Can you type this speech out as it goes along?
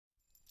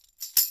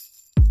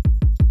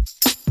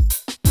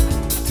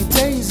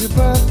your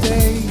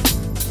birthday,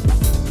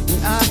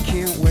 and I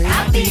can't wait.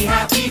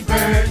 Happy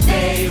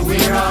birthday,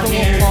 we're all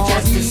here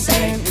just to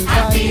say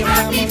happy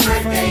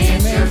birthday,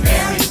 it's your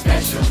very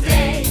special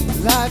day.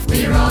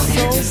 We're all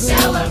here to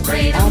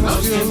celebrate our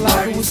most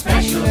important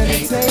special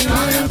day.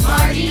 Gonna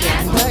party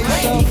and we'll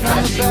play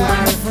because you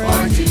were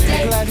born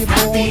today. Happy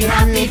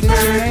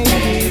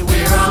birthday,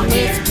 we're all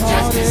here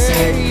just to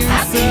say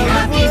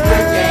happy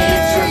birthday,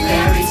 it's your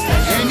very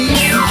special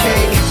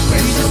day. We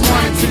just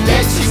wanted to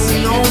let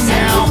you know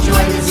now.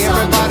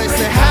 Everybody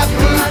say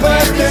happy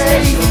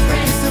birthday.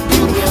 It's a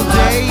beautiful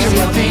day and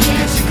we think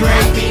that you're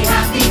great.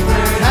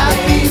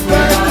 Happy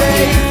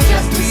birthday.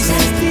 Just to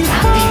say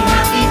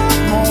happy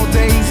more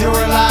days you're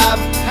alive.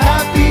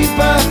 Happy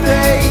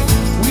birthday.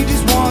 We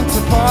just want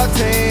to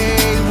party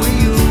with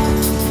you.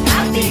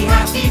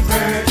 Happy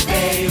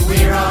birthday.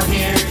 We're all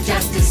here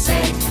just to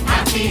say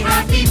happy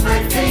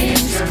birthday.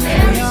 It's your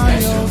very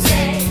special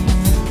day.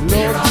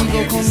 We're all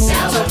here to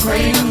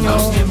celebrate the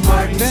most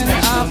important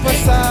special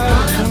day.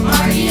 Gonna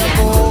party and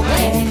we'll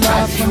play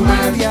because you were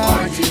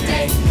born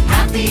today.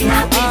 Happy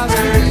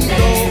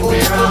birthday.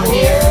 We're all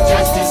here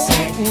just to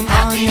say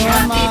happy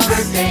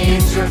birthday.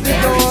 It's your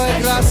very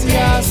special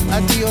day.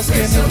 A Dios que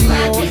We're me so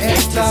glad dio we get to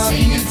esta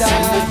sing and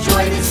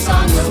enjoy vida. this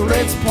song. So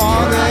let's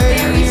party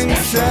and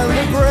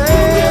celebrate.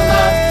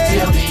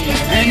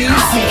 And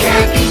easy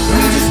cake,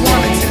 we just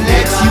wanted to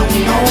let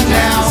you know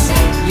now.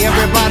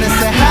 Everybody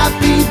say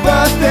happy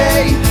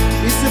birthday.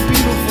 It's a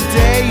beautiful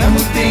day and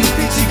we think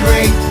that you're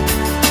great.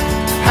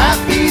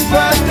 Happy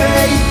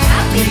birthday.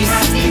 Happy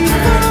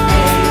birthday.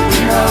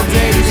 More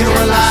days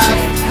you're alive.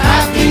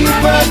 Happy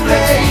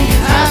birthday.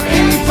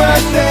 Happy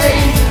birthday.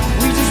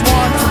 We just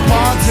want to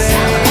party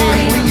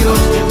with you.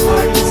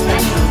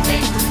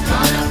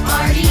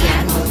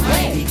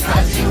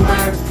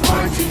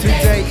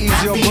 Today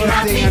is your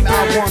birthday and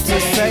I want to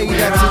say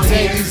that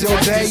today is your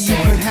day. You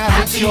can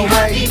have it your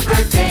way.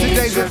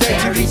 Today's the day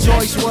to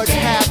rejoice what's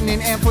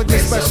happening, and for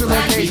this special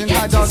occasion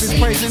my dog is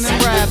praising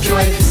and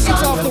rapping. It's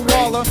off the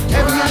waller,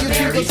 every year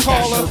you treat the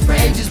caller.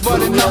 Age is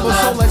but a number,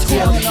 so let's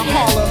call in a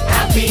holler.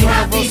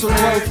 Universal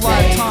growth,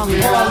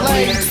 lifetime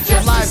parlay.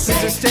 Life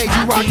is a stage,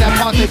 you rock that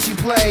part that you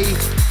play.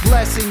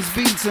 Blessings,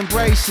 beats, and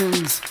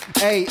brations.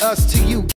 Hey, us to you.